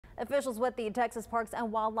Officials with the Texas Parks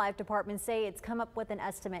and Wildlife Department say it's come up with an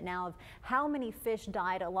estimate now of how many fish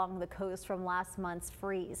died along the coast from last month's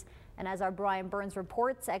freeze. And as our Brian Burns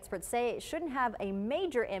reports, experts say it shouldn't have a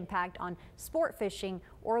major impact on sport fishing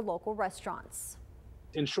or local restaurants.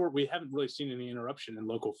 In short, we haven't really seen any interruption in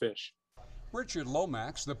local fish. Richard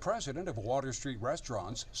Lomax, the president of Water Street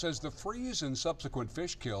Restaurants, says the freeze and subsequent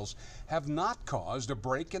fish kills have not caused a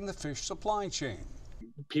break in the fish supply chain.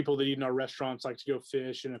 People that eat in our restaurants like to go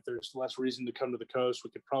fish, and if there's less reason to come to the coast, we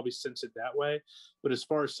could probably sense it that way. But as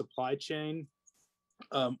far as supply chain,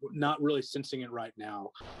 not really sensing it right now.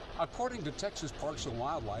 According to Texas Parks and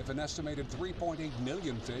Wildlife, an estimated 3.8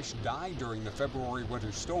 million fish died during the February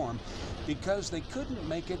winter storm because they couldn't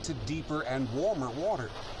make it to deeper and warmer water.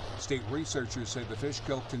 State researchers say the fish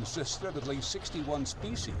kill consisted of at least 61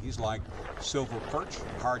 species like silver perch,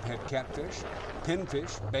 hardhead catfish,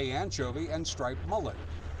 pinfish, bay anchovy, and striped mullet.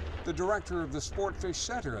 The director of the Sport Fish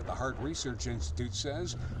Center at the Hart Research Institute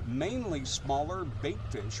says mainly smaller bait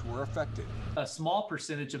fish were affected. A small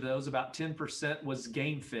percentage of those, about 10%, was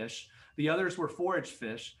game fish. The others were forage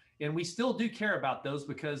fish. And we still do care about those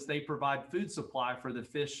because they provide food supply for the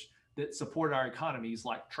fish that support our economies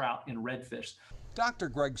like trout and redfish. Dr.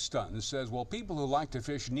 Greg Stunz says while people who like to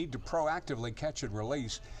fish need to proactively catch and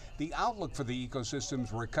release, the outlook for the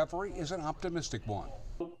ecosystem's recovery is an optimistic one.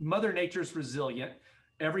 Mother Nature's resilient.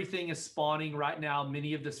 Everything is spawning right now.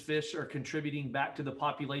 Many of these fish are contributing back to the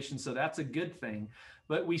population, so that's a good thing.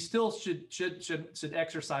 But we still should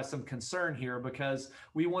exercise some concern here because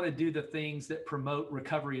we want to do the things that promote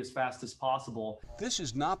recovery as fast as possible. This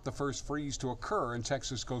is not the first freeze to occur in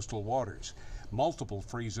Texas coastal waters. Multiple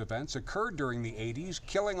freeze events occurred during the 80s,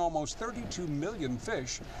 killing almost 32 million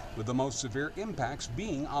fish, with the most severe impacts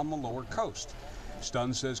being on the lower coast.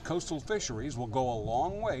 Stunz says coastal fisheries will go a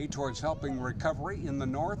long way towards helping recovery in the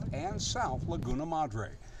North and South Laguna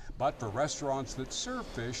Madre. But for restaurants that serve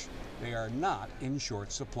fish, they are not in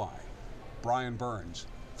short supply. Brian Burns,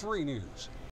 3 News.